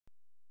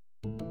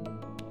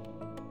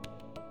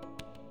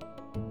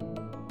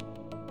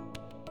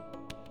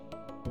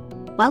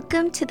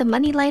Welcome to the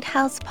Money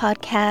Lighthouse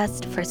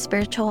podcast for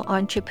spiritual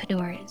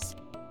entrepreneurs,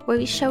 where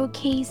we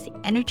showcase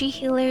energy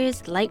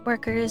healers,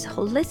 lightworkers,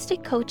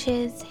 holistic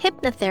coaches,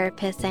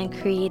 hypnotherapists, and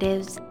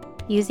creatives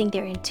using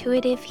their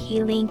intuitive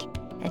healing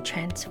and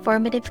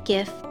transformative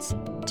gifts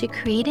to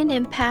create an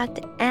impact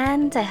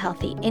and a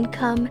healthy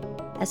income,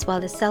 as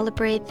well as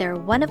celebrate their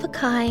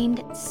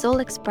one-of-a-kind,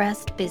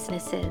 soul-expressed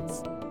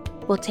businesses.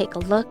 We'll take a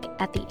look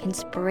at the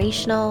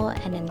inspirational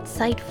and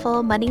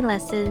insightful money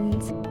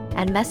lessons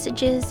and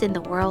messages in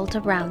the world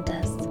around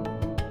us.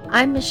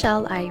 I'm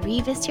Michelle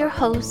Irivis, your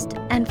host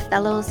and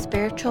fellow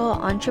spiritual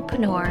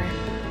entrepreneur,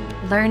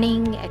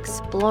 learning,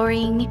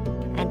 exploring,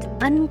 and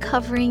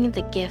uncovering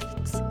the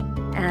gifts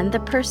and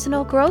the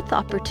personal growth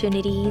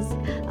opportunities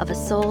of a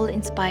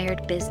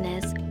soul-inspired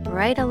business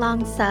right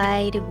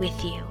alongside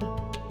with you.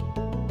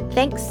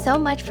 Thanks so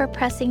much for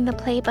pressing the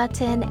play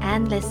button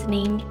and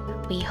listening.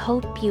 We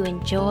hope you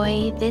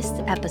enjoy this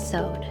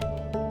episode.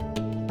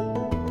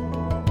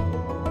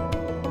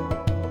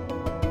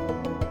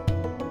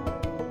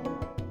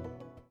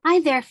 Hi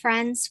there,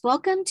 friends.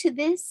 Welcome to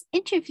this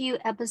interview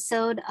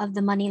episode of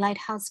the Money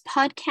Lighthouse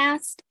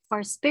podcast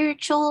for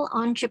spiritual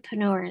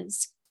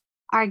entrepreneurs.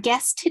 Our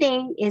guest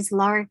today is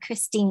Laura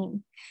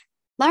Christine.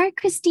 Laura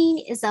Christine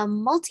is a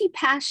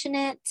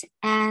multi-passionate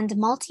and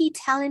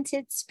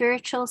multi-talented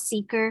spiritual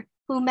seeker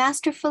who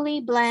masterfully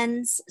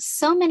blends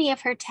so many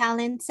of her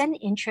talents and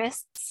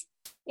interests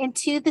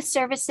into the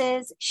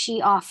services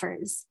she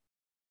offers.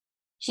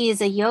 She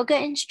is a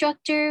yoga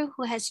instructor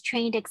who has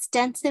trained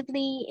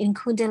extensively in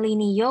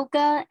Kundalini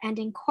yoga and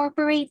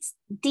incorporates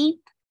deep,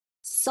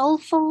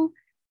 soulful,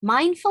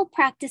 mindful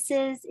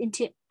practices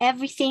into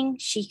everything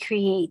she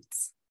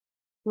creates.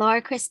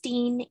 Laura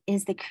Christine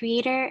is the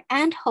creator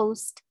and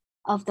host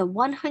of the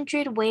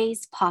 100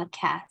 Ways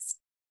podcast,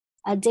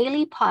 a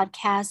daily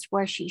podcast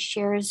where she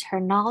shares her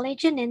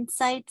knowledge and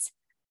insights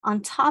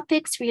on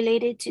topics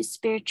related to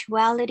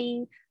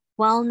spirituality,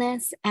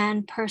 wellness,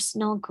 and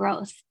personal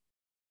growth.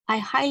 I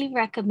highly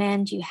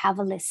recommend you have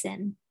a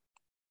listen.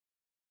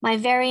 My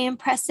very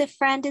impressive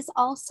friend is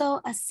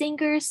also a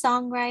singer,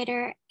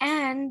 songwriter,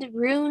 and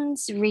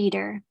runes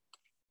reader,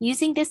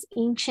 using this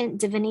ancient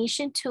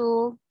divination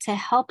tool to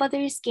help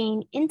others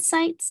gain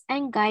insights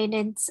and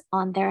guidance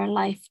on their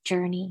life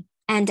journey.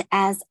 And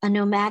as a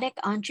nomadic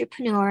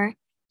entrepreneur,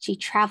 she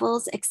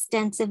travels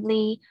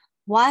extensively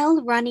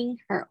while running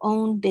her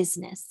own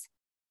business,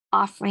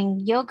 offering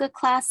yoga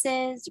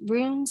classes,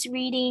 runes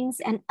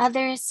readings, and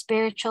other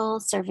spiritual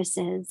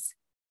services.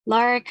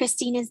 Laura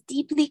Christine is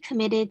deeply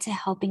committed to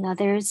helping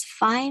others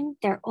find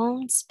their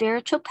own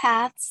spiritual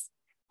paths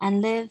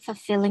and live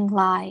fulfilling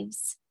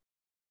lives.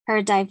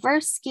 Her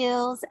diverse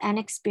skills and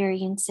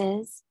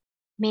experiences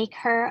make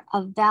her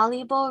a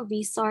valuable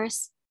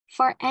resource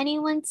for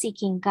anyone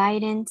seeking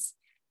guidance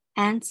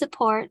and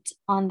support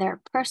on their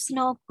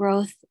personal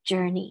growth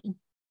journey.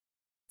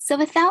 So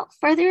without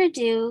further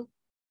ado,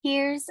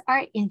 here's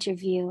our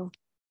interview.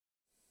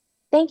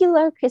 Thank you,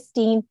 Laura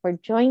Christine, for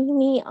joining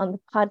me on the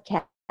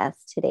podcast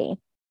today.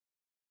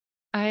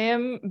 I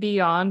am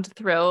beyond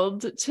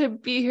thrilled to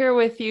be here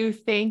with you.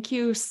 Thank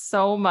you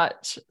so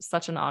much.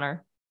 Such an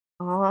honor.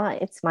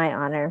 It's my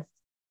honor.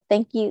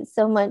 Thank you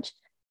so much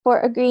for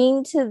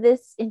agreeing to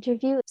this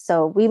interview.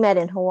 So we met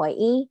in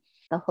Hawaii,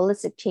 the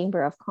Holistic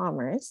Chamber of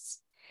Commerce.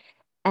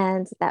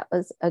 And that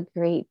was a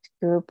great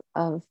group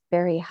of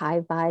very high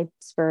vibe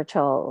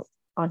spiritual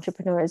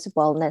entrepreneurs,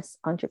 wellness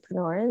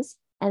entrepreneurs.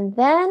 And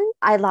then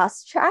I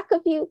lost track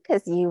of you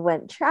because you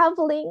went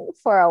traveling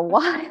for a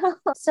while.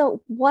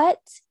 So what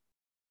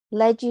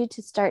led you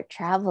to start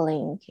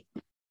traveling?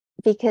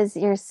 Because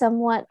you're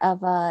somewhat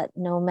of a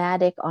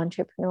nomadic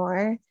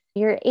entrepreneur.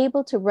 You're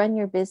able to run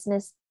your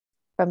business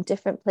from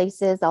different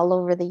places all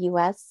over the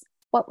US.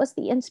 What was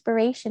the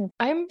inspiration?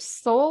 I'm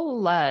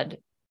soul led,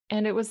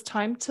 and it was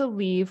time to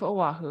leave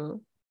Oahu.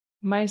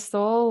 My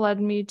soul led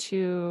me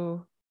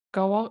to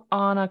go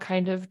on a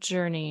kind of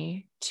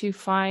journey to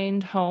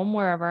find home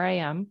wherever I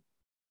am,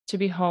 to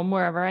be home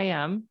wherever I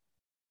am.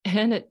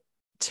 And it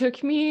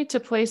took me to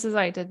places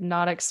I did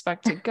not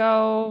expect to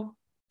go,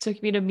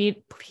 took me to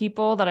meet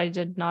people that I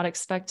did not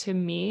expect to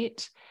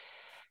meet.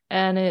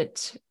 And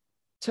it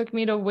took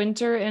me to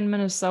winter in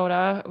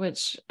Minnesota,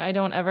 which I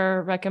don't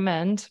ever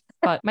recommend,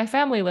 but my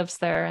family lives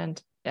there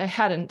and I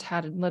hadn't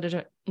had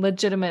a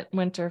legitimate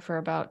winter for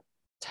about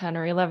 10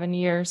 or 11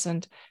 years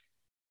and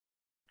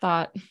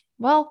thought,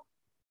 well,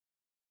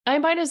 I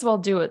might as well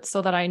do it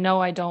so that I know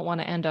I don't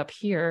want to end up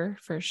here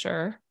for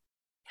sure.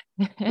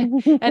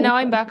 And now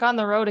I'm back on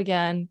the road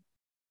again,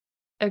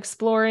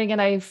 exploring,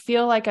 and I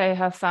feel like I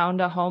have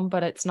found a home,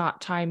 but it's not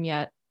time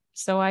yet.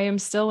 So I am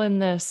still in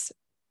this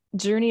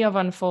journey of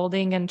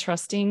unfolding and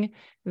trusting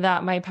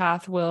that my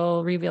path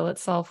will reveal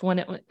itself when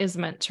it is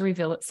meant to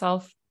reveal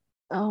itself.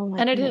 Oh my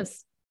And it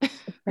goodness. is.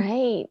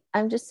 Right.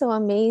 I'm just so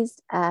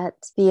amazed at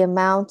the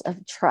amount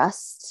of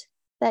trust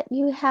that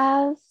you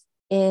have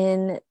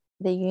in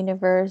the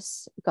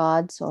universe,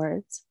 God,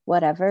 source,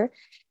 whatever.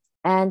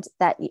 And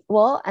that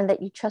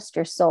you trust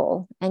your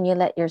soul and you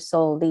let your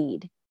soul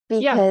lead.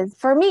 Because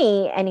for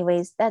me,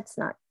 anyways, that's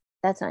not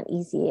that's not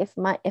easy. If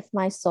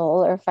my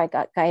soul, or if I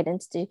got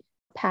guidance to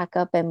pack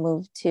up and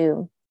move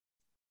to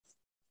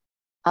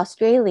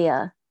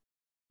Australia,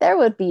 there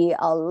would be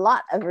a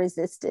lot of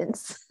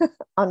resistance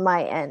on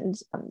my end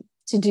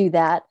to do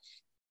that.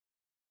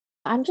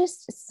 I'm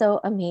just so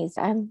amazed.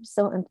 I'm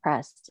so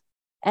impressed.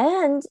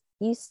 And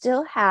you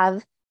still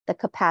have the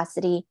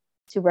capacity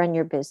to run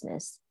your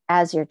business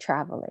as you're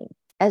traveling,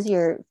 as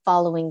you're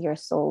following your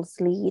soul's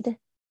lead.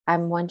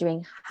 I'm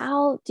wondering,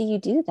 how do you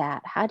do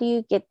that? How do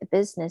you get the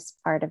business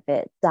part of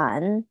it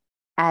done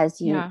as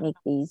you make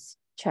these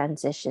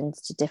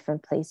transitions to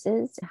different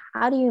places?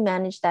 How do you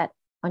manage that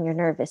on your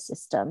nervous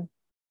system?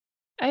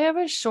 I have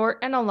a short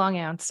and a long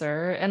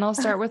answer, and I'll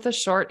start with the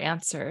short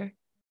answer.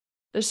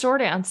 The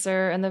short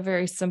answer and the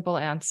very simple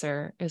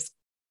answer is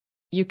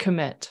you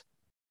commit.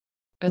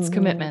 It's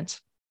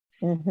commitment.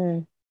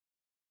 Mm-hmm.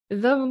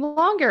 The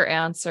longer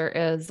answer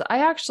is I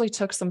actually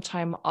took some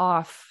time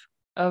off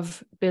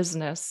of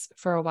business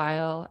for a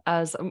while,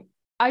 as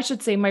I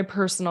should say my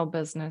personal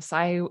business.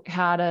 I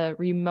had a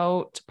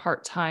remote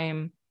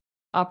part-time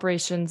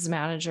operations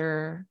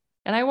manager,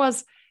 and I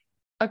was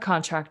a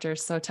contractor.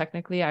 So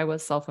technically I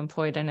was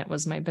self-employed and it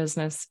was my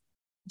business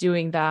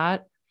doing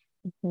that.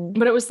 Mm-hmm.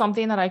 But it was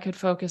something that I could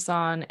focus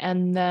on.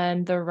 And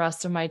then the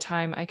rest of my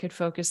time I could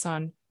focus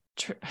on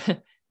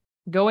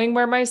going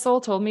where my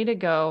soul told me to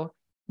go,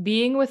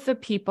 being with the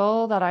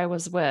people that I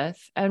was with,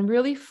 and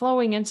really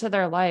flowing into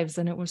their lives.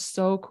 And it was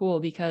so cool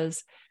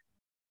because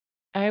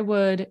I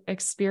would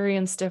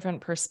experience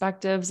different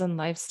perspectives and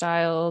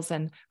lifestyles.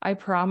 And I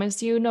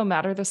promise you, no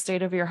matter the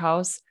state of your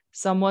house,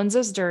 someone's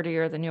is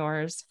dirtier than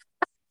yours.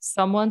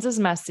 Someone's is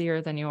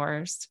messier than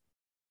yours.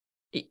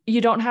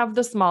 You don't have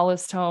the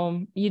smallest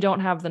home. You don't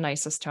have the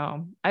nicest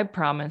home. I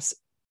promise.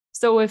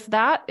 So if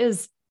that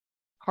is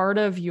part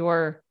of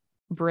your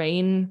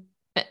brain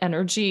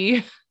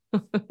energy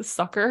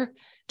sucker,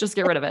 just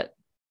get rid of it.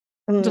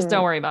 Just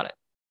don't worry about it.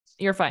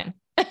 You're fine.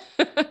 I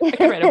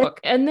can write a book.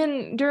 And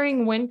then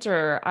during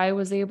winter, I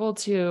was able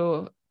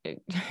to,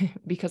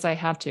 because I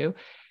had to,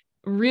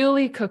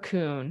 really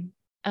cocoon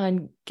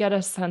and get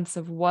a sense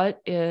of what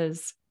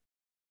is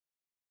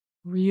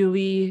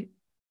really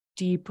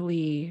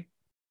deeply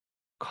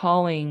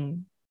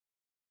calling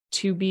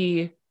to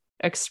be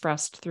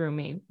expressed through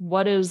me.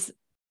 What is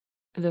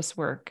this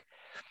work?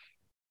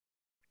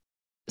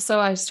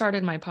 So I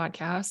started my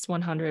podcast,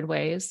 100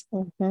 Ways.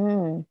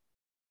 Mm-hmm.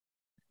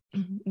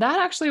 That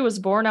actually was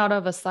born out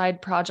of a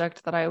side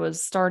project that I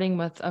was starting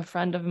with a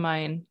friend of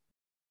mine.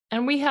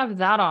 And we have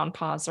that on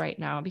pause right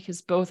now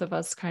because both of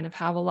us kind of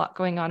have a lot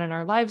going on in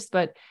our lives.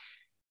 But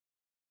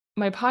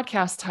my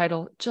podcast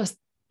title just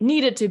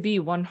needed to be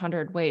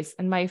 100 Ways.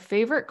 And my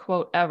favorite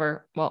quote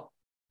ever, well,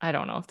 I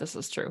don't know if this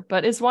is true,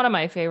 but it's one of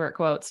my favorite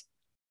quotes,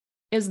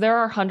 is there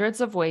are hundreds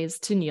of ways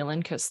to kneel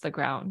and kiss the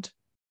ground.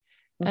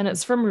 Mm-hmm. And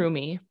it's from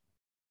Rumi.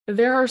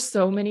 There are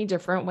so many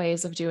different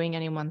ways of doing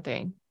any one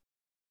thing.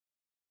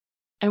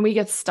 And we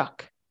get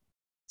stuck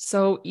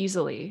so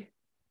easily.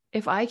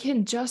 If I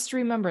can just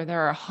remember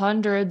there are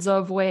hundreds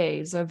of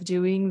ways of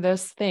doing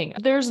this thing,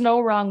 there's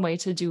no wrong way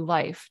to do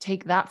life.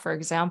 Take that, for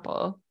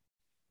example.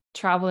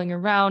 Traveling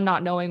around,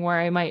 not knowing where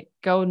I might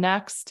go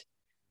next.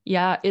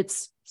 Yeah,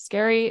 it's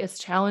scary. It's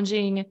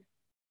challenging.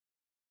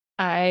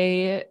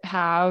 I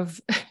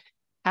have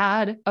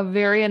had a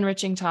very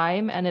enriching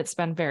time, and it's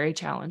been very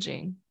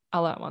challenging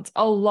all at once.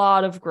 A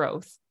lot of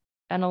growth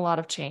and a lot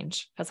of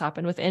change has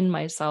happened within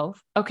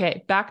myself.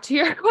 Okay, back to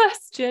your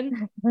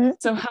question.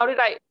 So how did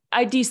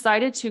I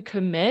decided to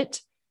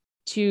commit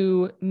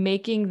to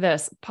making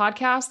this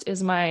podcast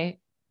is my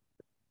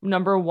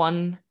number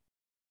one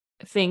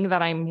thing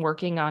that I'm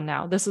working on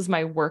now. This is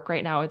my work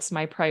right now. It's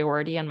my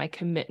priority, and my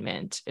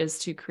commitment is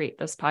to create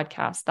this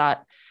podcast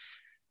that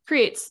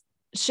creates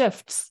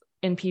shifts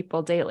in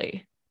people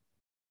daily.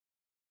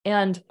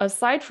 And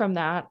aside from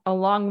that,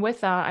 along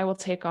with that, I will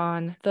take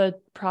on the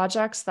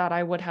projects that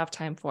I would have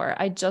time for.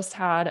 I just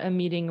had a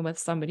meeting with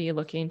somebody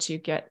looking to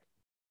get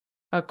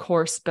a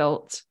course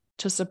built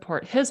to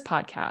support his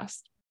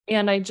podcast.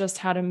 And I just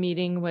had a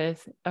meeting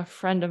with a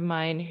friend of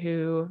mine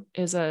who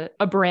is a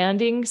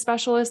branding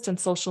specialist and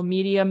social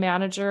media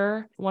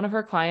manager. One of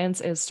her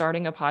clients is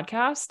starting a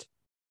podcast.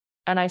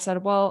 And I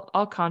said, well,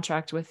 I'll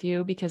contract with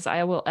you because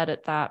I will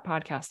edit that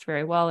podcast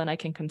very well and I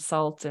can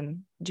consult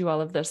and do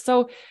all of this.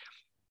 So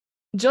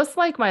just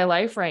like my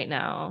life right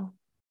now,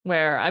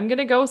 where I'm going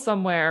to go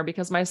somewhere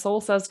because my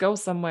soul says go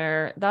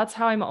somewhere, that's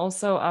how I'm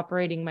also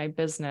operating my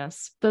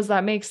business. Does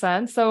that make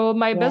sense? So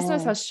my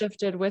business has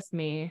shifted with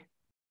me.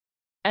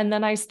 And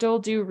then I still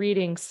do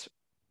readings,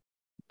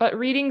 but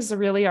readings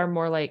really are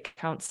more like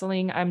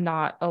counseling. I'm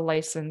not a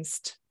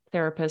licensed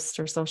therapist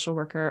or social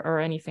worker or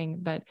anything,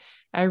 but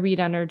I read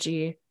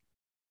energy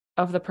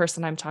of the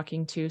person I'm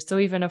talking to. So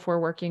even if we're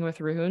working with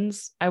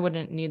runes, I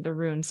wouldn't need the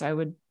runes. I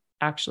would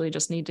actually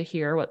just need to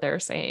hear what they're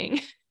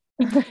saying.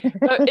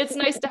 But it's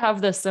nice to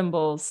have the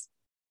symbols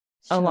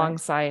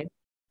alongside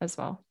as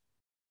well.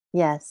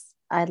 Yes,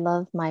 I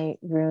love my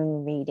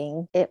rune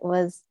reading. It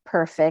was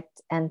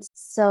perfect and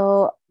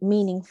so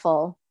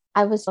meaningful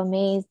I was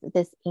amazed that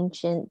this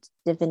ancient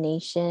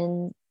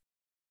divination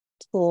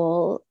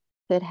tool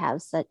could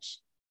have such,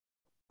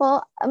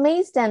 well,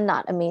 amazed and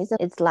not amazed.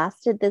 It's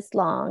lasted this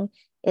long.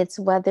 It's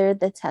weathered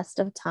the test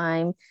of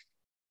time.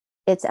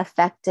 It's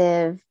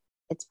effective.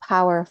 It's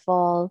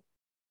powerful.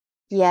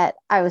 Yet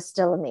I was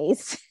still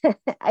amazed.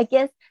 I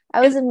guess I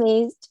was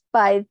amazed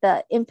by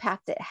the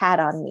impact it had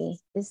on me.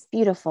 This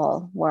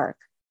beautiful work,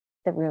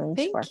 the runes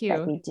work Thank that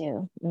you. we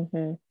do.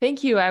 Mm-hmm.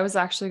 Thank you. I was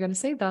actually going to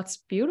say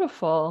that's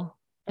beautiful.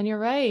 And you're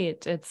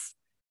right. It's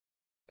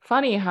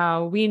funny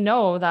how we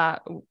know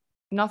that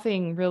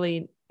nothing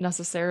really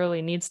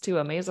necessarily needs to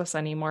amaze us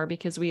anymore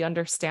because we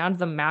understand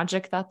the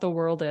magic that the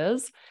world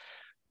is.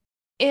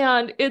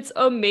 And it's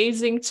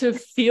amazing to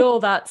feel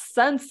that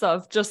sense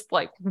of just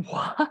like,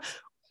 what?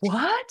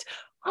 What?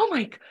 Oh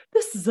my,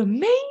 this is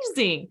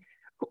amazing.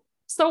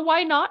 So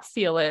why not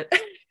feel it?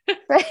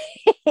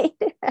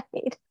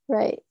 Right,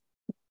 right.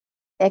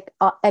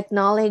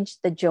 Acknowledge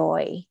the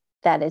joy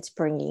that it's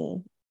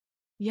bringing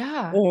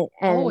Yeah, in,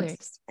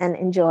 always. and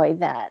enjoy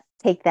that.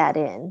 Take that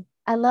in.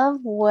 I love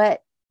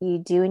what you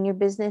do in your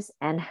business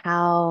and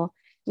how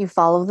you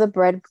follow the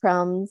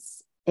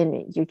breadcrumbs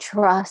and you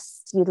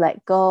trust, you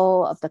let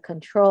go of the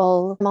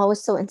control. I'm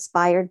always so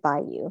inspired by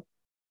you.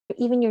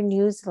 Even your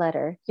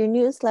newsletter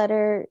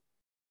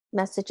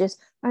messages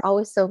are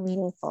always so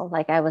meaningful.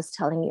 Like I was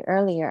telling you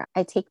earlier,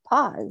 I take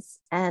pause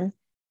and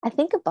I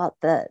think about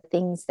the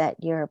things that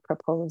you're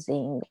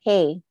proposing.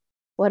 Hey,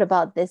 what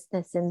about this,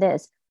 and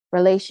this?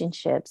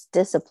 Relationships,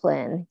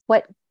 discipline.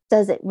 What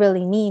does it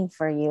really mean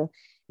for you?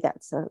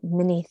 That's a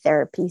mini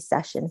therapy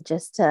session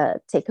just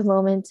to take a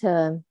moment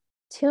to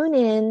tune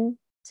in,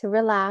 to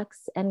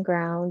relax and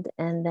ground,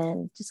 and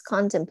then just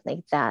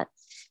contemplate that.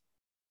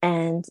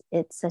 And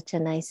it's such a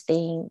nice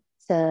thing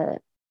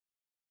to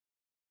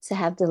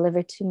have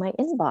delivered to my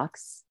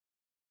inbox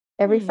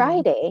every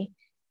Friday.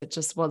 It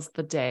just was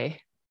the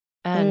day.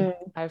 And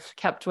Mm. I've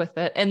kept with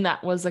it. And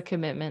that was a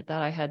commitment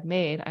that I had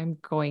made. I'm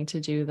going to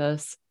do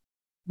this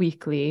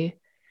weekly.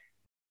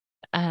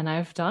 And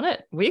I've done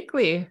it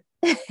weekly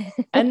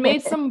and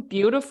made some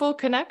beautiful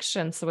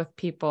connections with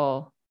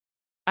people.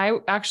 I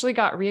actually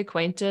got not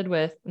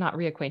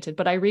reacquainted,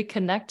 but I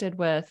reconnected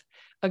with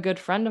a good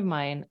friend of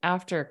mine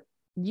after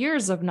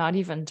years of not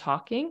even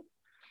talking.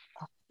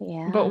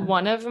 Yeah. But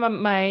one of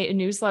my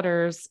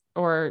newsletters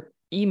or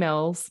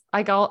emails,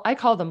 I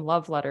call them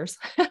love letters.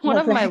 One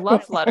of my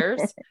love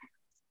letters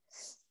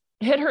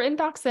hit her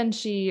inbox and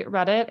she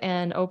read it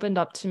and opened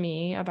up to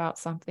me about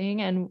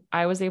something. And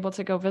I was able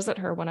to go visit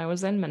her when I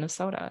was in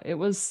Minnesota. It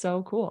was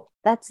so cool.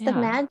 That's the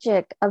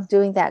magic of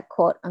doing that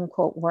quote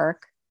unquote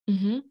work.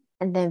 Mm-hmm.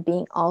 And then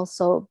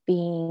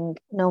being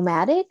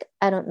nomadic.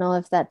 I don't know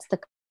if that's the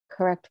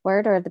correct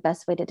word or the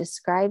best way to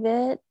describe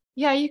it.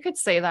 Yeah, you could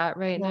say that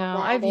right now.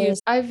 Nomadic.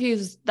 I've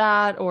used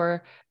that,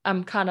 or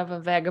I'm kind of a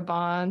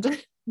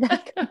vagabond.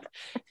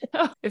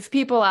 If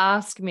people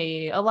ask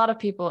me, a lot of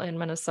people in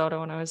Minnesota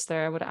when I was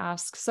there would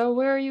ask, so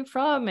where are you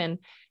from? And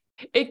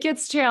it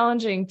gets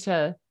challenging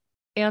to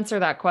answer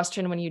that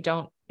question when you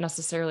don't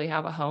necessarily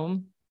have a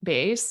home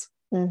base.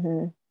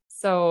 Mm-hmm.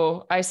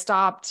 So I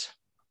stopped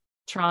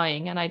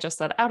trying and I just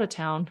said out of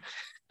town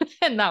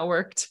and that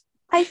worked.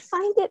 I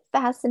find it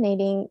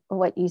fascinating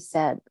what you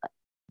said,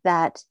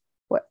 that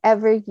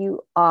wherever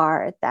you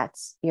are,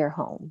 that's your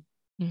home.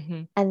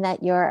 Mm-hmm. And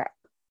that your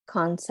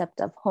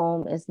concept of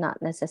home is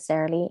not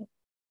necessarily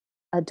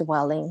a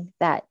dwelling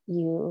that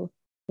you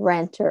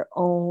rent or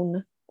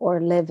own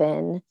or live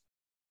in,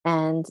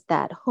 and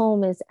that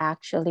home is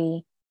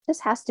actually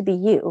just has to be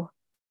you,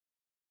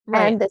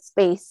 right, and the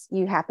space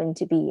you happen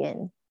to be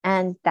in,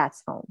 and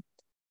that's home.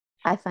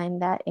 I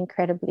find that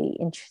incredibly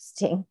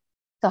interesting.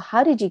 So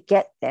how did you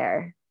get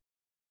there?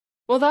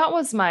 Well, that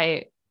was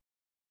my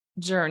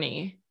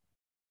journey.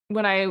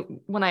 When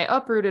I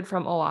uprooted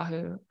from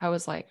Oahu, I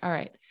was like, all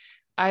right,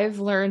 I've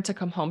learned to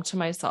come home to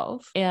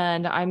myself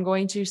and I'm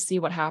going to see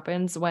what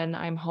happens when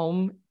I'm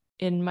home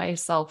in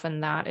myself.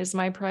 And that is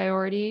my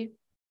priority,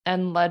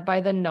 and led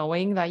by the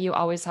knowing that you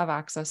always have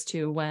access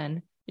to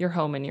when you're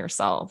home in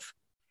yourself.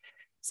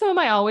 So am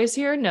I always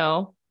here?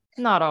 No,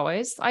 not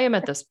always. I am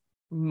at this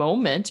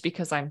moment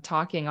because I'm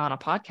talking on a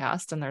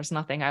podcast and there's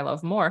nothing I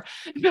love more.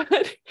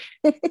 But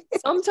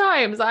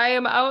sometimes I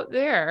am out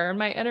there and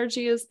my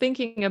energy is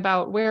thinking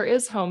about where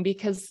is home,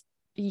 because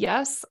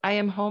yes, I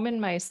am home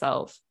in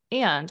myself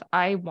and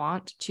I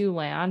want to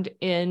land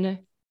in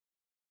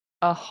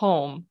a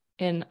home,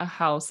 in a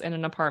house, in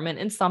an apartment,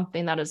 in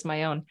something that is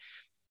my own,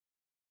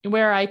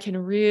 where I can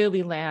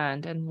really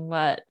land and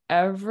let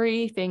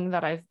everything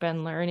that I've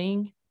been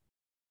learning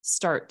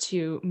start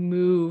to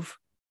move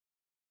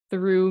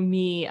through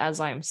me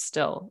as I'm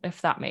still,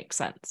 if that makes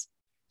sense.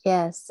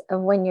 Yes.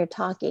 When you're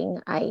talking,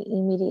 I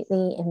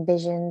immediately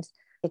envisioned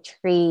a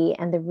tree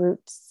and the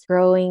roots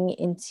growing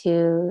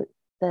into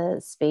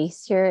the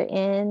space you're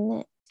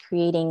in,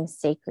 creating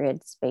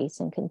sacred space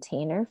and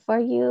container for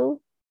you,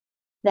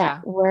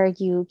 that where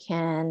you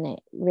can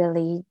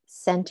really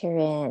center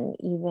in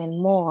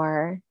even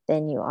more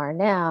than you are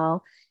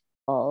now,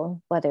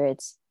 whether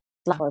it's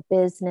or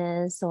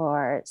business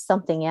or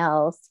something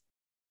else.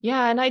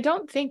 Yeah. And I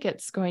don't think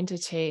it's going to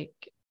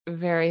take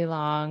very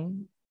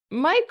long.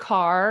 My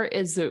car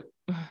is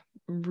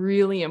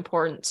really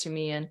important to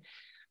me. And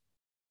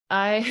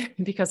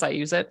because I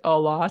use it a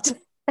lot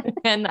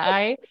and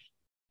I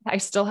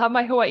still have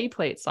my Hawaii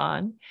plates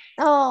on.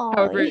 Oh,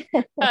 However,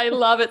 I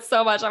love it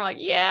so much. I'm like,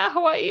 yeah,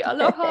 Hawaii,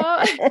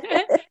 aloha.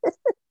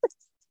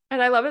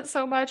 And I love it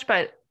so much,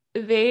 but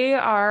they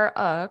are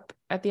up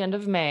at the end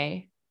of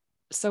May.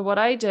 So what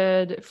I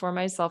did for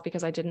myself,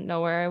 because I didn't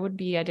know where I would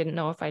be, I didn't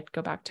know if I'd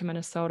go back to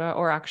Minnesota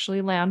or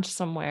actually land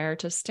somewhere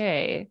to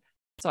stay.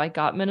 So I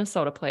got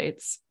Minnesota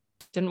plates.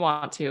 Didn't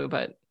want to,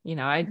 but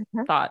I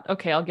thought,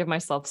 okay, I'll give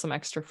myself some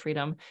extra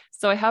freedom.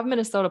 So I have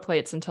Minnesota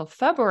plates until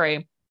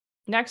February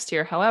next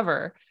year.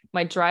 However,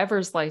 my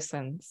driver's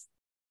license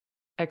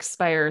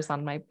expires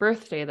on my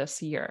birthday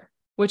this year,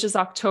 which is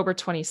October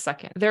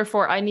 22nd.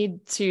 Therefore, I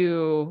need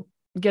to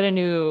get a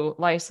new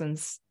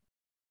license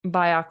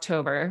by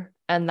October.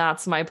 And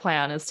that's my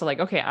plan, is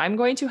to okay, I'm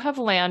going to have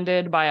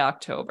landed by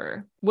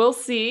October. We'll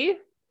see.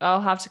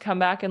 I'll have to come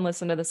back and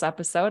listen to this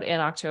episode in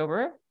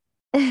October.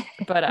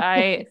 But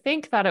I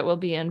think that it will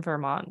be in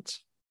Vermont.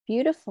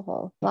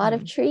 Beautiful. A lot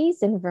of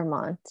trees in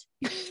Vermont.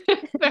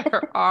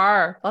 There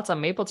are lots of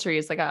maple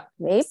trees. I got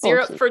maple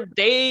syrup trees for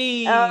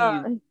days.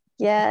 Oh,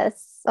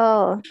 yes.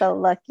 Oh, so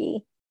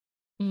lucky.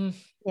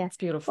 Yeah, it's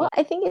beautiful. Well,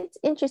 I think it's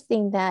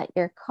interesting that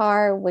your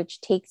car,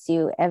 which takes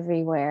you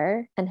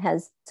everywhere and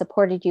has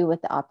supported you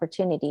with the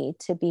opportunity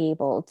to be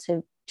able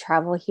to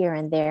travel here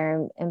and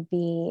there and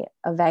be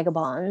a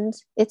vagabond,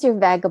 it's your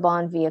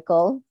vagabond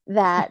vehicle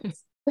that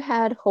you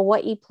had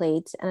Hawaii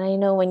plates. And I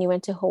know when you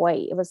went to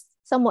Hawaii, it was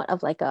somewhat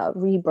of like a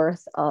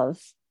rebirth of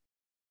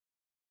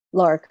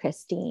Laura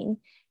Christine.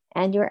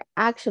 And you're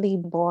actually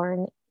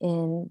born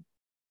in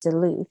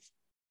Duluth,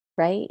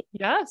 right?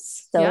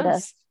 Yes. Minnesota.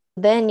 Yes.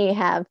 Then you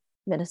have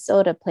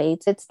Minnesota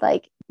plates. It's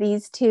like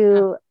these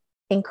two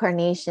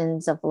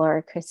incarnations of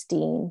Laura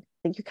Christine.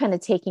 You're kind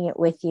of taking it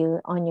with you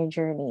on your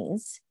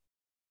journeys.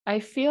 I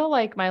feel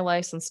like my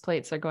license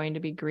plates are going to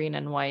be green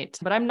and white,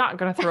 but I'm not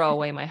going to throw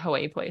away my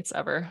Hawaii plates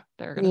ever.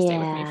 They're going to stay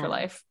with me for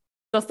life.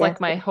 Just like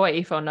my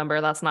Hawaii phone number,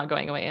 that's not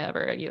going away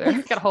ever either.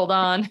 Gotta hold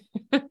on.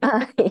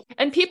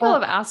 And people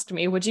have asked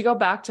me, would you go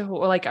back to,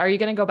 are you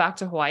going to go back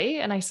to Hawaii?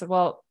 And I said,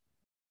 well,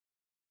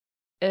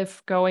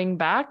 if going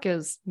back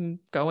is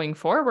going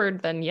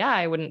forward, then yeah,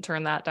 I wouldn't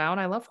turn that down.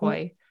 I love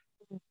Hawaii.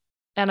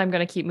 And I'm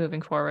going to keep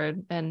moving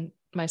forward, and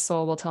my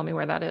soul will tell me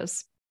where that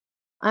is.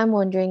 I'm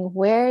wondering,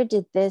 where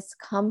did this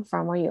come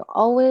from? Were you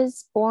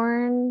always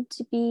born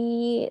to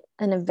be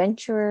an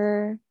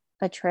adventurer,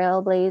 a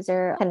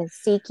trailblazer, kind of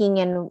seeking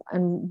and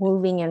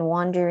moving and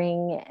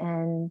wandering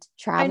and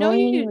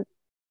traveling?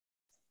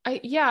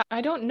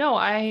 I don't know.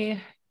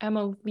 I am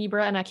a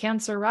Libra and a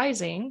Cancer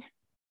rising.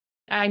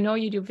 I know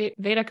you do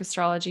Vedic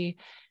astrology,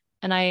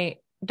 and I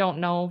don't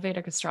know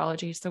Vedic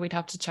astrology, so we'd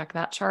have to check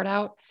that chart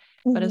out.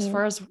 But as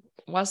far as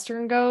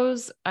Western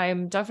goes,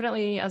 I'm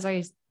definitely, as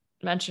I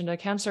mentioned, a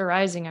Cancer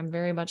rising. I'm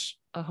very much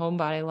a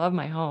homebody. I love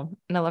my home,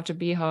 and I love to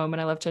be home, and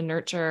I love to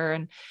nurture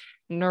and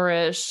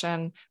nourish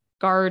and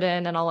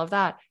garden and all of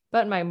that.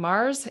 But my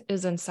Mars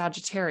is in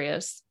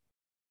Sagittarius,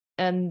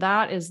 and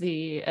that is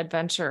the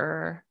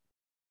adventurer.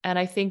 And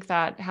I think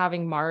that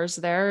having Mars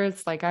there,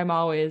 it's like I'm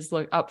always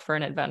up for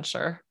an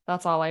adventure.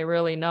 That's all I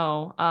really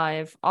know.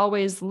 I've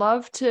always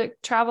loved to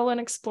travel and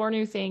explore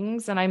new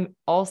things. And I'm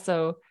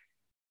also,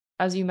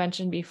 as you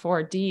mentioned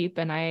before, deep.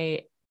 And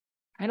I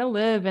kind of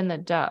live in the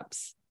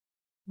depths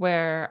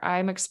where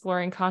I'm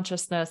exploring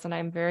consciousness, and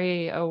I'm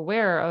very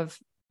aware of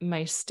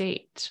my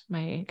state,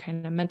 my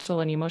kind of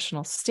mental and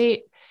emotional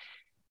state.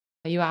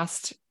 You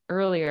asked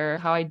earlier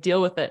how I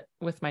deal with it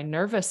with my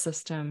nervous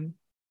system.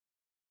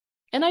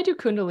 And I do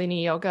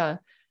Kundalini yoga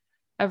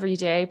every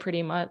day,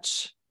 pretty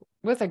much,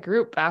 with a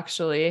group,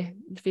 actually.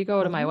 If you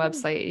go to my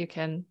website, you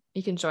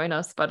can join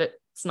us, but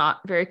it's not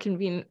very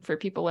convenient for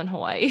people in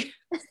Hawaii.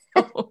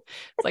 So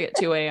it's like at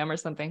 2 a.m. or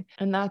something.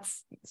 And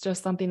that's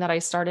just something that I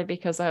started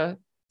because a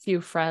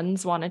few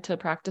friends wanted to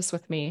practice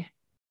with me.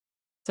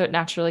 So it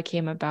naturally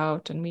came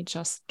about, and we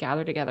just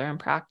gather together and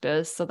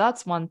practice. So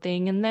that's one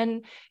thing. And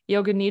then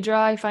Yoga Nidra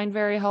I find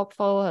very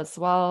helpful as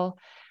well,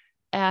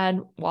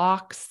 and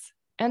walks,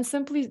 and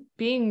simply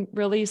being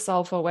really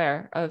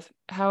self-aware of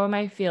how am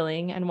I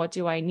feeling and what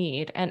do I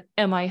need, and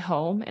am I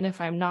home? And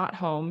if I'm not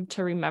home,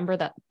 to remember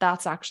that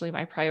that's actually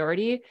my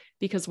priority,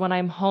 because when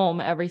I'm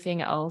home,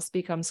 everything else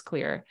becomes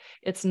clear.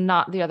 It's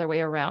not the other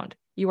way around.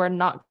 You are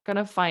not going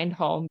to find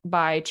home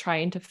by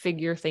trying to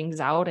figure things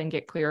out and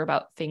get clear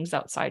about things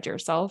outside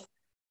yourself.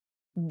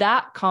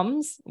 That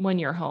comes when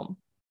you're home.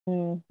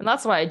 And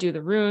that's why I do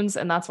the runes,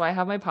 and that's why I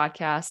have my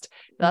podcast.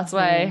 That's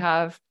why I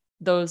have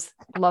those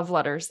love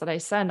letters that I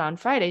send on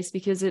Fridays,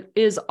 because it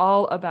is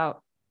all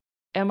about,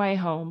 am I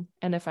home?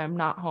 And if I'm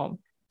not home,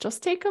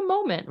 just take a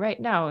moment right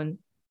now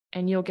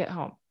and you'll get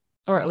home,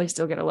 or at least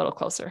you'll get a little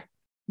closer.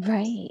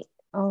 Right.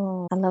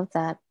 Oh, I love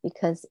that,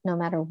 because no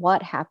matter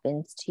what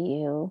happens to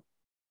you,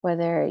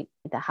 whether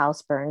the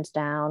house burns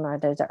down or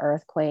there's an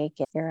earthquake,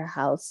 your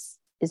house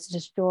is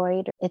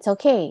destroyed, it's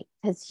okay,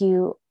 because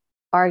you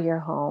are your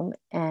home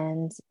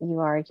and you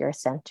are your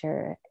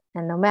center.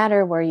 And no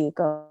matter where you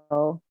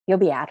go, you'll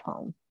be at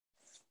home.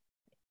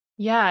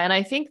 Yeah. And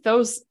I think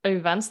those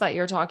events that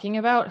you're talking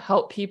about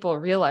help people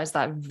realize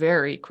that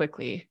very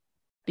quickly,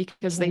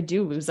 because they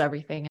do lose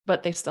everything,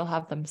 but they still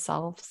have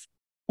themselves.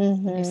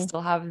 They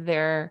still have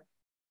their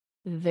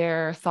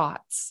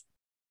thoughts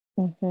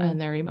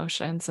and their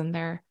emotions and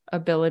their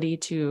ability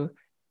to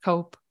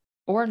cope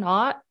or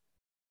not.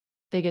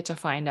 They get to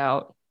find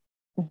out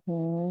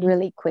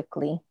really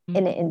quickly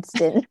in an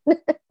instant.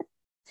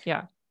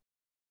 Yeah.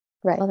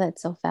 Right. Well,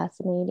 that's so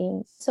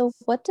fascinating. So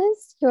what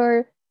does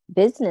your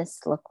business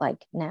look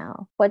like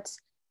now? What's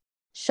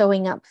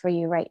showing up for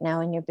you right now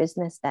in your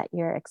business that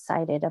you're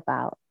excited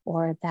about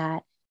or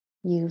that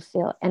you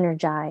feel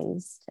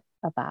energized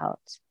about?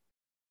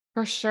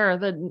 For sure.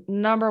 The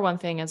number one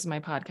thing is my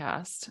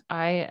podcast.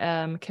 I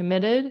am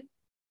committed.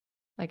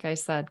 Like I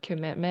said,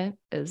 commitment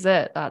is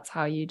it. That's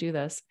how you do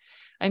this.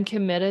 I'm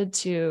committed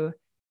to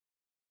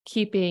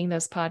keeping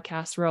this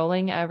podcast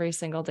rolling every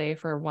single day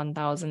for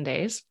 1,000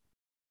 days.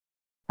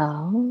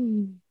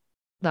 Oh.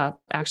 That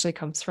actually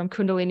comes from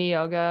Kundalini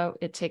Yoga.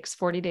 It takes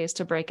 40 days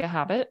to break a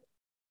habit,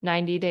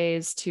 90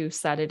 days to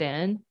set it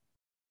in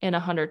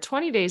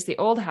 120 days, the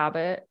old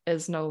habit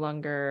is no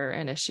longer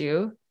an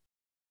issue.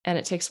 And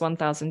it takes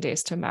 1,000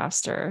 days to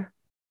master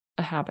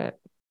a habit.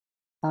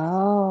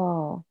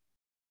 Oh,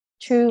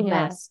 true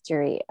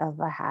mastery of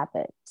a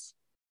habit.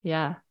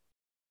 Yeah.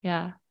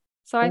 Yeah.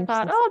 So I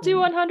thought, I'll do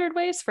 100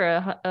 ways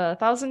for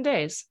 1,000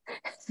 days.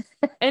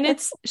 And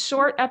it's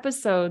short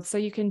episodes, so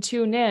you can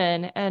tune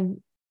in, and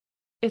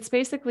it's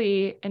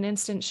basically an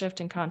instant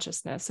shift in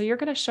consciousness. So you're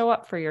going to show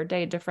up for your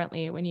day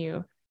differently when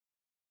you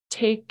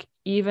take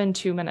even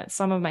 2 minutes.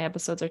 Some of my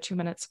episodes are 2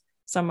 minutes,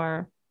 some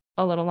are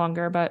a little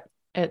longer, but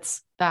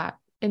it's that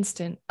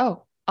instant,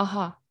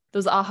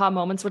 those aha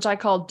moments, which I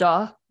call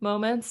duh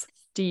moments,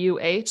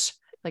 DUH,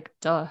 like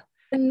duh.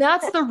 And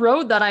that's the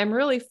road that I'm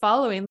really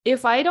following.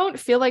 If I don't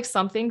feel like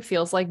something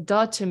feels like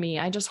duh to me,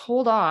 I just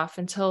hold off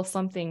until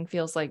something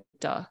feels like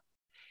duh.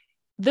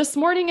 This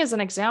morning is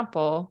an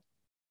example.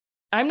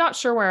 I'm not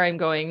sure where I'm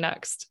going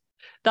next.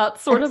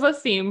 That's sort of a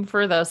theme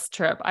for this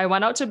trip. I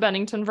went out to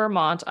Bennington,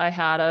 Vermont. I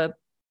had a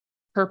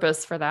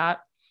purpose for that.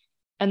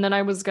 And then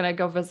I was going to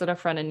go visit a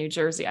friend in New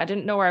Jersey. I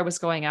didn't know where I was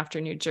going after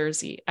New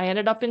Jersey. I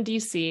ended up in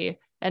DC,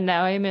 and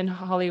now I'm in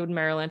Hollywood,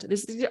 Maryland.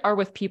 These are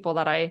with people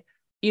that I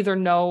either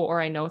know or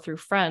I know through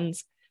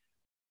friends.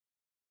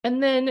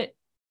 And then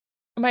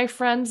my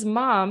friend's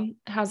mom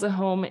has a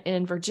home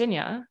in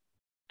Virginia,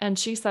 and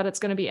she said it's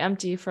going to be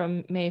empty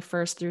from May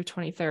 1st through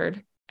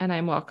 23rd. And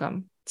I'm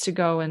welcome to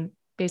go and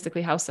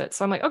basically house it.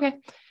 So I'm like, okay,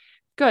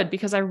 good,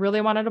 because I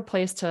really wanted a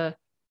place to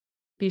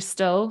be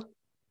still.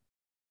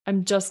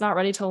 I'm just not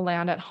ready to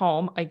land at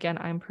home. Again,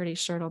 I'm pretty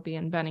sure it'll be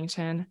in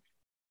Bennington,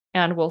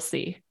 and we'll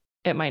see.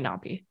 It might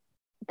not be.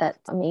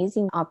 That's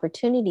amazing.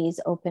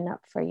 Opportunities open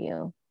up for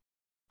you.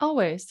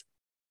 Always.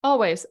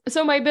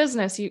 So my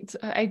business,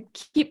 I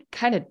keep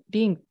kind of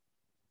being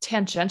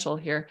tangential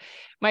here.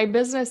 My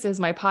business is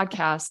my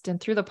podcast. And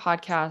through the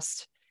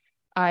podcast,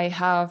 I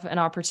have an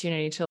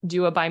opportunity to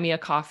do a buy me a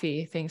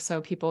coffee thing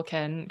so people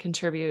can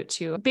contribute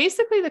to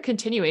basically the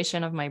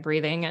continuation of my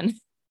breathing and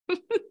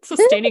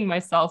sustaining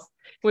myself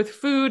with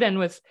food and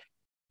with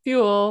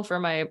fuel for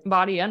my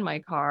body and my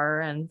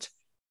car and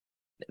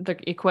the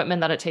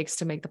equipment that it takes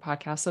to make the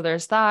podcast. So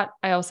there's that.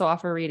 I also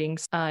offer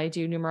readings. I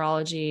do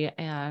numerology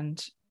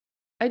and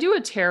I do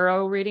a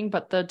tarot reading,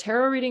 but the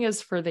tarot reading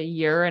is for the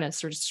year and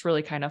it's just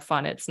really kind of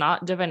fun. It's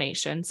not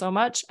divination so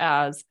much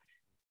as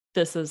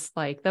this is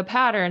like the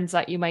patterns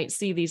that you might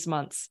see these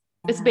months.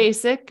 Yeah. It's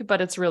basic, but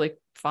it's really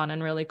fun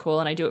and really cool.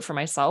 And I do it for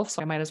myself.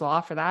 So I might as well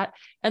offer that.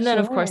 And then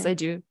of course I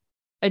do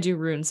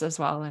runes as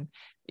well. And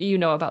you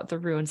know about the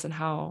runes and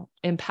how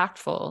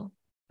impactful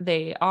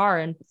they are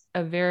in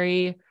a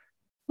very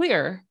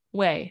clear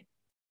way.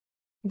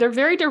 They're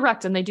very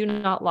direct and they do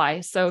not lie.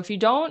 So if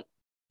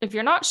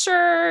you're not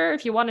sure,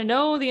 if you want to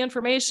know the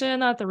information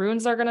that the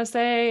runes are going to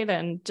say,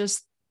 then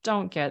just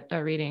don't get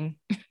a reading.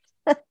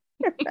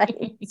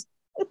 Right.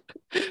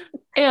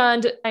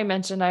 And I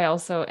mentioned I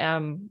also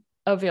am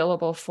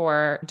available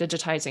for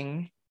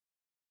digitizing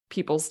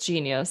people's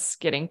genius,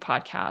 getting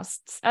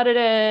podcasts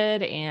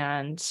edited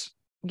and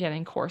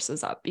getting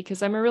courses up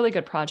because I'm a really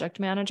good project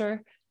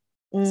manager.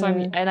 So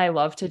and I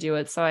love to do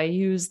it. So I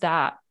use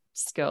that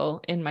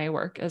skill in my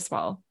work as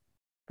well.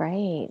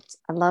 Right.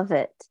 I love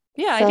it.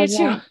 Yeah, so, I do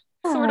too.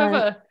 Sort of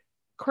a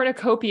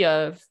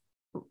cornucopia of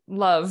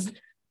love.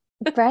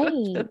 Right.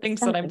 The things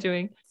that I'm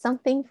doing.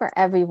 Something for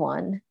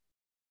everyone.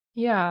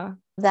 Yeah.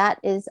 That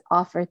is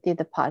offered through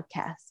the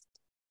podcast.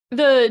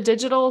 The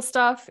digital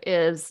stuff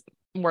is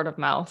word of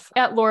mouth.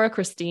 At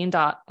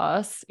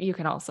laurachristine.us, you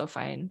can also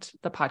find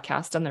the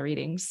podcast and the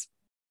readings.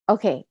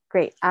 Okay,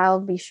 great.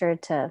 I'll be sure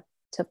to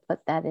put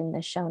that in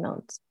the show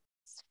notes.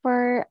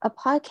 For a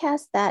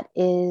podcast that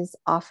is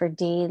offered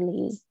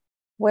daily,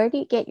 where do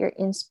you get your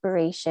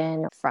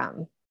inspiration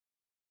from?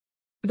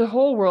 The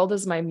whole world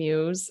is my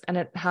muse, and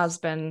it has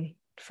been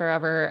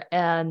forever,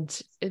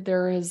 and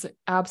there is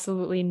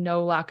absolutely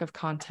no lack of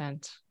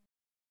content.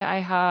 I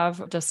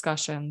have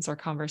discussions or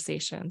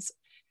conversations.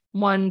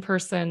 One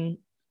person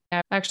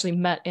I actually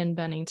met in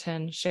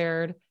Bennington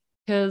shared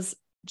his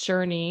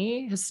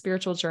journey, his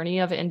spiritual journey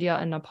of India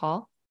and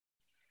Nepal.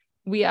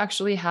 We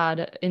actually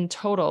had in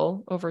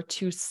total over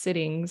 2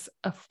 sittings,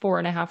 a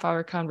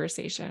 4.5-hour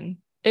conversation.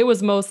 It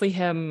was mostly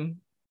him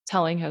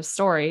telling his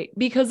story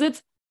because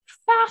it's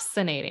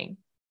fascinating.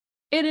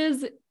 It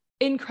is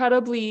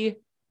incredibly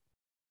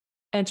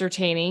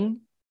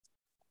entertaining,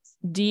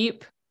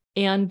 deep,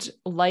 and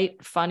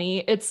light,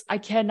 funny. I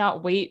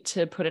cannot wait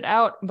to put it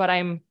out, but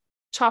I'm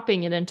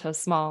chopping it into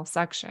small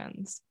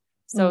sections.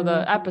 So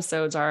the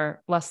episodes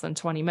are less than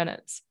 20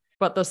 minutes,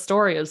 but the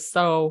story is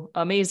so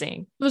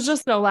amazing. There's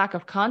just no lack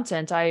of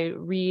content. I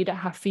read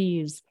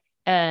Hafiz,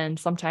 and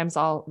sometimes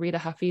I'll read a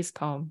Hafiz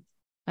poem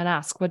and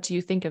ask, what do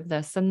you think of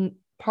this? And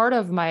part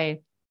of my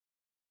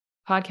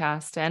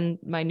podcast and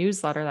my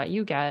newsletter that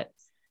you get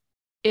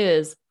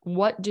is,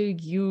 what do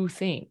you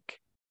think?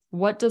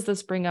 What does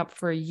this bring up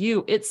for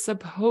you? It's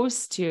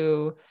supposed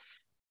to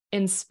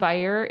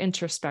inspire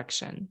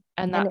introspection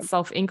and that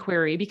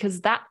self-inquiry,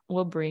 because that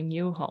will bring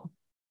you home.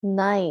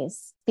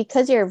 Nice.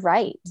 Because you're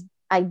right.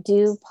 I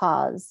do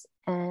pause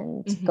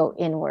and go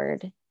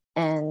inward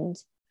and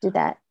do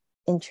that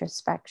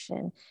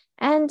introspection.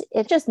 And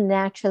it just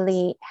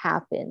naturally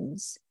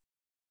happens.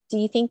 Do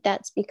you think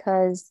that's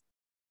because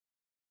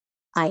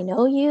I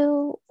know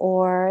you,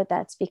 or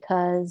that's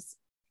because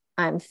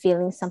I'm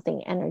feeling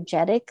something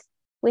energetic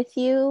with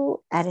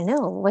you? I don't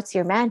know. What's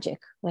your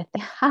magic with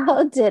it?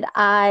 How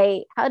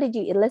did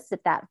you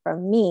elicit that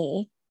from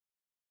me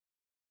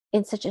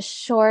in such a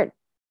short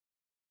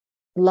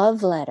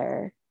love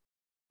letter?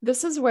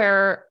 This is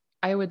where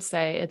I would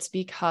say it's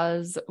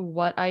because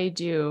what I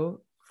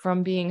do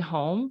from being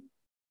home,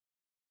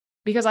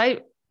 because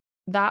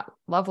that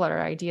love letter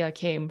idea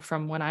came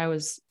from when I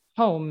was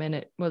home, and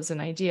it was an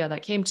idea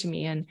that came to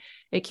me, and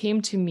it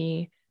came to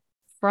me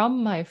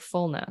from my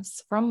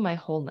fullness, from my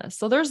wholeness.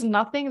 So there's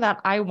nothing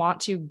that I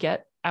want to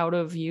get out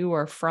of you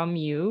or from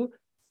you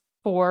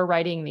for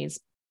writing these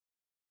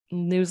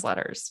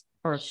newsletters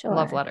or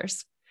love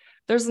letters.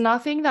 There's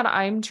nothing that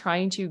I'm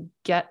trying to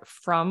get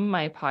from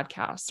my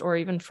podcast or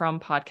even from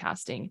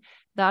podcasting.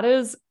 That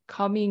is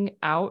coming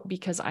out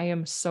because I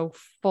am so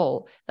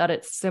full that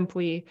it's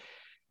simply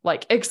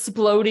like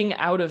exploding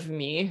out of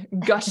me,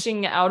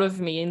 gushing out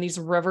of me in these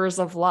rivers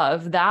of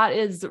love. That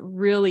is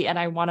really, and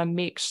I want to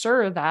make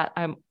sure that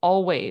I'm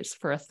always,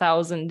 for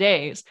 1,000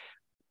 days,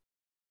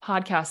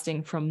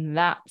 podcasting from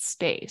that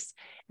space.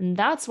 And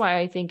that's why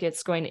I think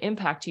it's going to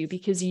impact you,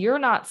 because you're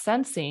not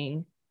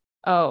sensing,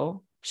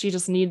 oh, she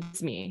just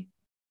needs me.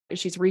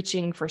 She's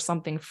reaching for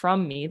something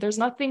from me. There's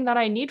nothing that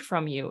I need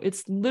from you.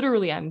 It's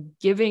literally, I'm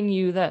giving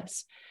you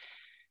this.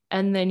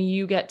 And then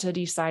you get to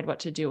decide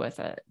what to do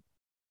with it.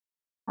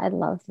 I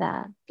love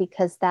that,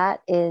 because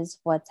that is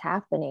what's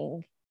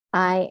happening.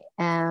 I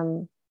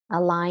am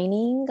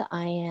aligning,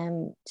 I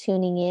am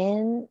tuning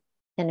in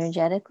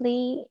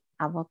energetically.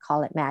 I will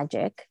call it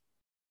magic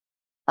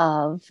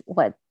of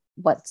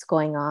what's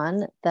going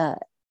on, the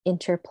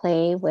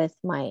interplay with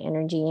my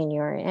energy and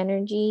your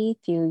energy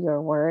through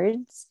your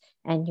words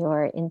and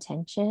your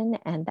intention.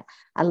 And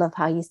I love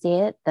how you see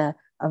it, a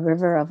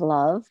river of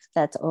love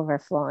that's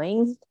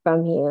overflowing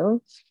from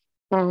you.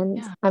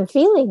 And I'm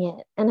feeling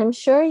it. And I'm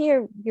sure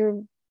your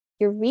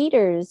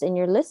readers and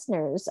your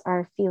listeners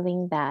are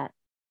feeling that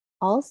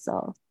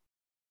also.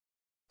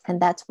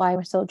 And that's why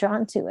we're so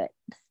drawn to it.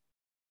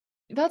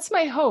 That's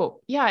my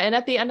hope. Yeah. And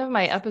at the end of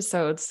my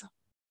episodes,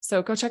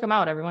 so go check them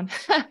out, everyone.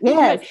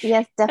 Yes,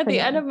 definitely. At the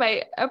end of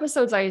my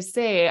episodes, I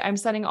say I'm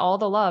sending all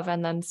the love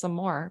and then some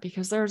more,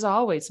 because there's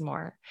always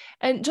more.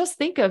 And just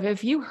think of,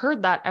 if you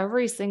heard that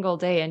every single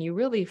day and you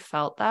really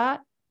felt that,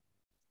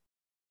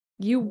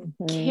 you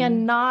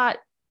cannot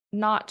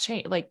not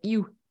change. Like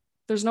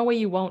there's no way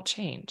you won't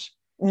change.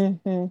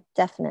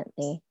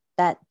 Definitely.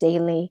 That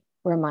daily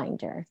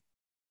reminder.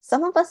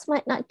 Some of us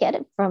might not get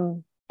it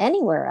from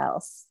anywhere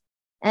else.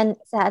 And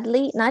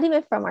sadly, not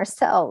even from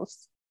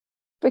ourselves,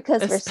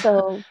 because we're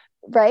so,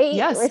 right?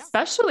 Yes,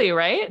 especially,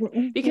 right?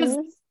 Because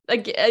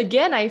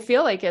again, I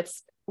feel like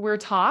we're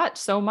taught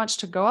so much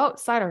to go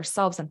outside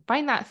ourselves and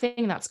find that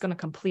thing that's going to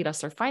complete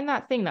us, or find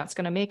that thing that's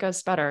going to make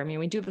us better. I mean,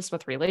 we do this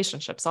with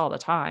relationships all the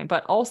time,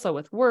 but also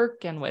with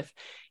work, and with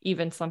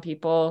even some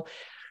people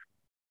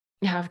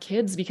have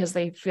kids because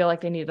they feel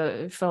like they need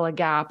to fill a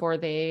gap, or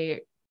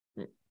they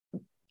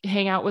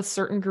hang out with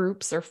certain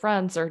groups or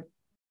friends, or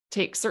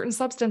take certain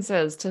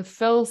substances to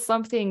fill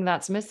something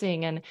that's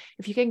missing. And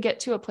if you can get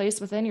to a place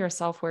within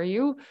yourself where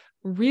you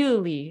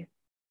really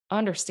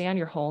understand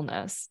your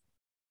wholeness,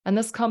 and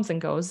this comes and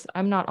goes,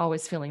 I'm not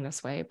always feeling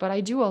this way, but I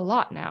do a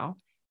lot now.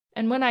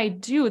 And when I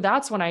do,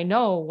 that's when I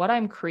know what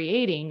I'm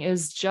creating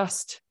is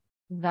just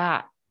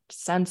that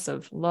sense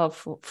of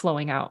love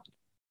flowing out.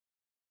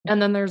 And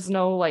then there's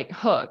no like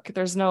hook.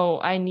 There's no,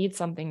 I need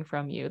something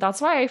from you. That's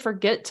why I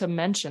forget to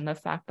mention the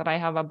fact that I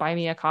have a buy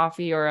me a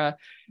coffee or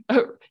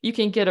you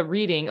can get a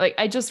reading. Like,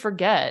 I just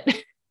forget.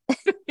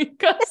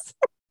 because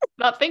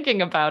not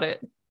thinking about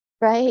it.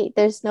 Right?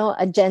 There's no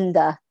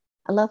agenda.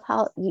 I love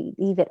how you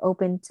leave it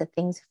open to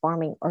things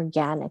forming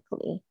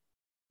organically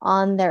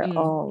on their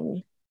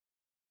own.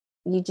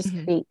 You just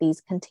create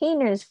these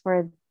containers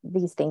for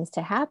these things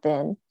to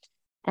happen.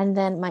 And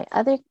then my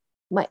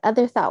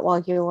other thought while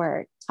you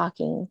were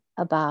talking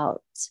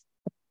about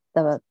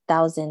the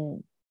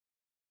 1,000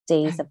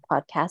 days of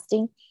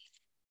podcasting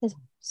is,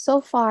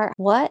 so far,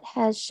 what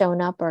has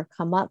shown up or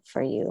come up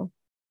for you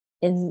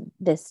in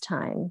this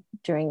time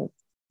during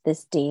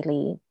this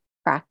daily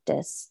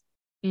practice?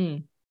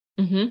 I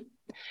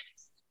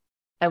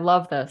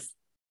love this.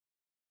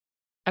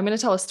 I'm going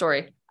to tell a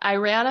story. I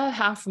ran a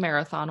half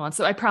marathon once.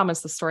 So I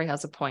promise the story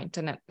has a point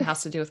and it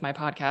has to do with my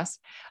podcast.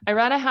 I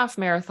ran a half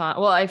marathon.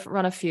 Well, I've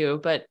run a few,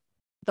 but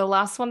the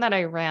last one that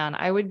I ran,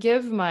 I would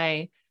give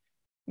my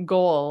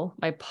goal,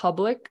 my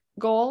public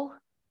goal,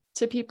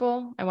 to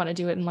people. I want to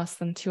do it in less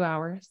than 2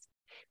 hours.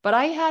 But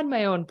I had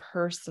my own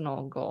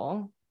personal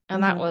goal,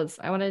 and that was,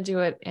 I want to do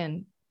it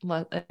in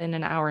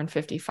an hour and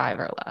 55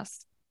 or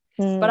less.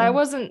 But I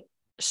wasn't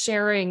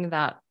sharing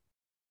that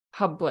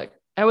public.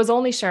 I was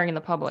only sharing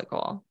the public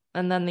goal.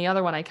 And then the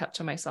other one I kept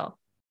to myself.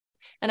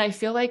 And I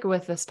feel like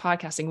with this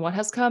podcasting, what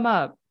has come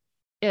up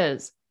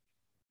is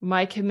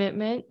my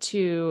commitment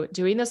to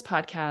doing this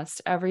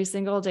podcast every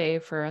single day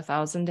for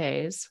 1,000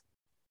 days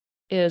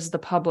is the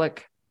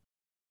public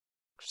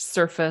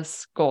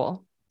surface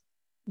goal.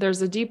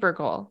 There's a deeper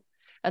goal.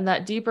 And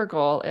that deeper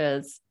goal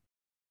is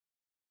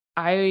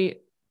I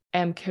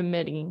am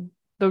committing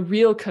the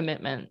real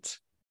commitment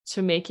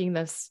to making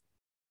this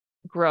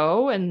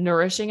grow and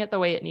nourishing it the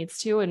way it needs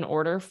to in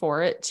order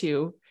for it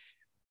to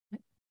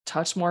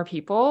touch more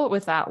people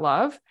with that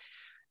love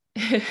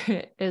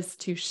is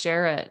to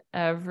share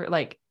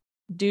it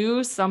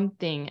do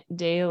something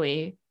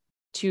daily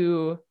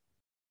to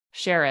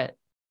share it,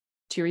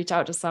 to reach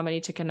out to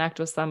somebody, to connect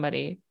with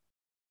somebody,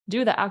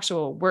 do the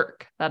actual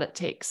work that it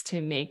takes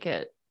to make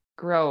it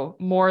grow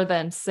more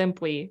than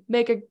simply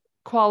make a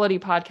quality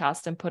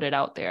podcast and put it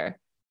out there.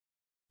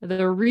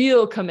 The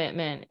real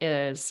commitment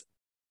is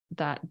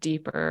that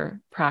deeper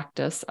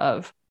practice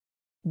of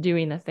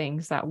doing the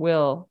things that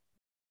will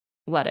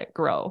let it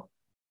grow.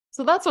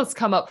 So that's what's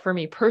come up for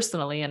me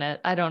personally in it.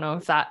 I don't know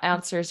if that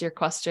answers your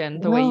question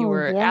the way you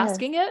were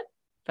asking it,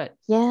 but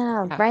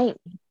yeah, right.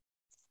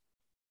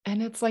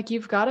 And it's like,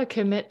 you've got to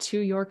commit to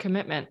your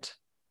commitment.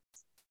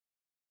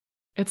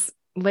 It's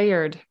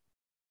layered.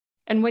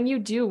 And when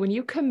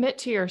you commit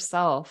to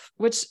yourself,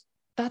 which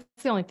that's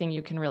the only thing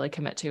you can really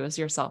commit to is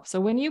yourself. So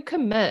when you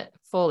commit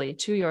fully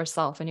to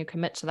yourself and you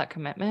commit to that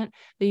commitment,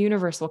 the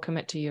universe will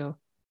commit to you.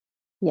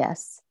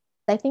 Yes.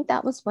 I think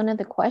that was one of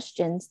the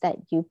questions that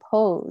you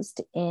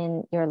posed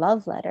in your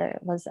love letter,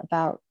 was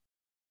about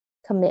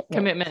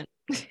commitment.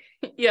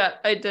 Yeah,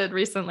 I did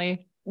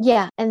recently.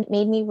 Yeah. And it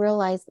made me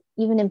realize,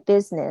 even in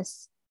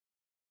business,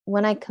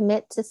 when I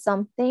commit to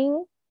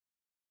something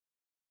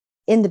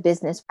in the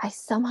business, I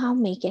somehow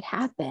make it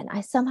happen.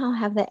 I somehow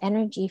have the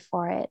energy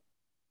for it.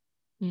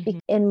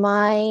 In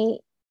my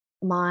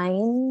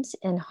mind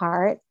and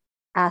heart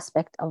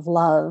aspect of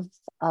love,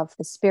 of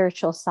the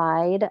spiritual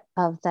side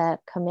of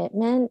that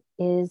commitment,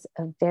 is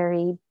a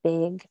very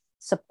big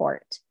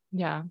support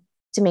to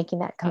making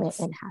that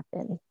commitment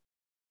happen.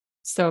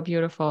 So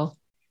beautiful.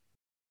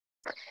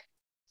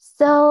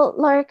 So,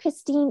 Laura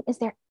Christine, is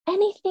there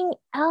anything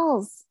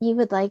else you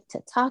would like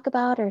to talk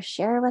about or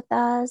share with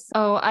us?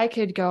 Oh, I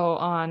could go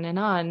on and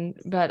on,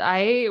 but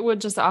I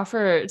would just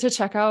offer to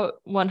check out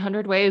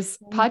 100 Ways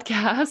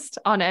podcast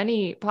on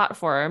any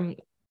platform.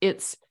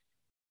 It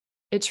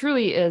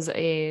truly is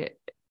a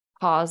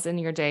pause in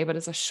your day, but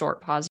it's a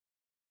short pause.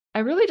 I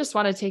really just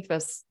want to take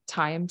this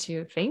time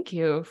to thank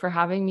you for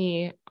having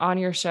me on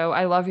your show.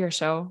 I love your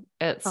show.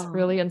 It's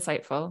really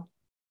insightful.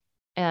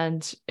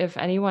 And if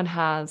anyone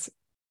has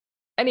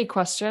any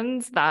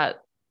questions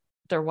that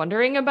they're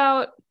wondering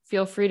about,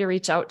 feel free to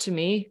reach out to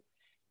me.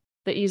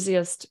 The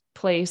easiest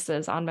place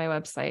is on my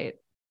website,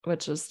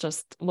 which is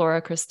just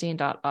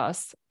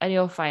laurachristine.us, and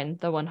you'll find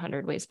the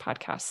 100 Ways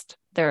podcast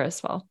there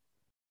as well.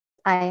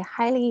 I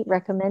highly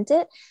recommend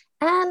it.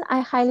 And I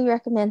highly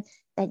recommend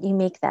that you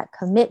make that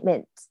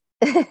commitment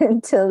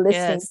to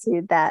listening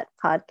to that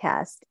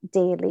podcast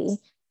daily,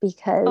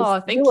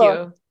 because you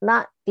will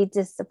not be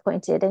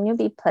disappointed, and you'll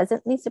be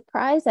pleasantly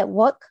surprised at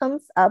what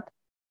comes up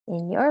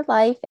in your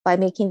life by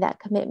making that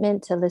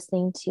commitment to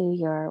listening to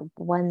your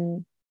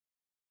 100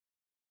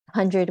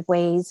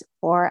 Ways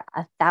for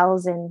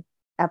 1,000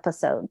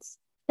 episodes.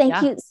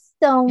 Thank you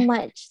so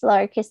much,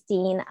 Laura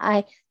Christine.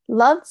 I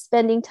loved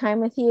spending time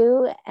with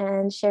you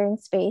and sharing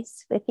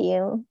space with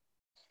you.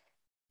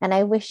 And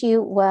I wish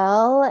you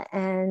well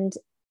and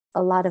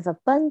a lot of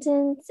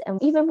abundance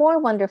and even more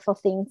wonderful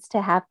things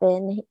to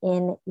happen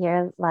in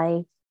your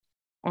life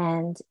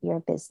and your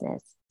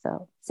business.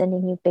 So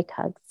sending you big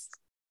hugs.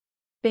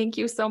 Thank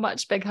you so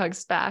much. Big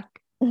hugs back.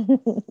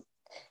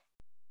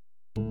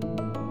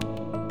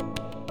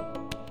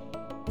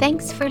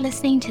 Thanks for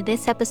listening to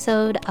this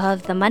episode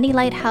of the Money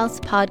Lighthouse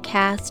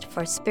podcast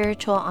for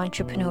spiritual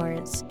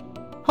entrepreneurs.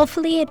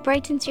 Hopefully, it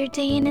brightens your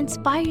day and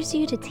inspires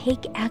you to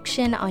take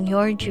action on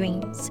your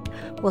dreams.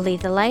 We'll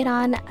leave the light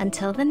on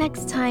until the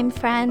next time,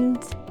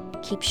 friends.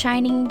 Keep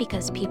shining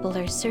because people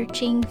are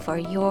searching for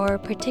your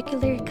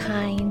particular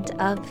kind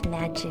of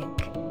magic.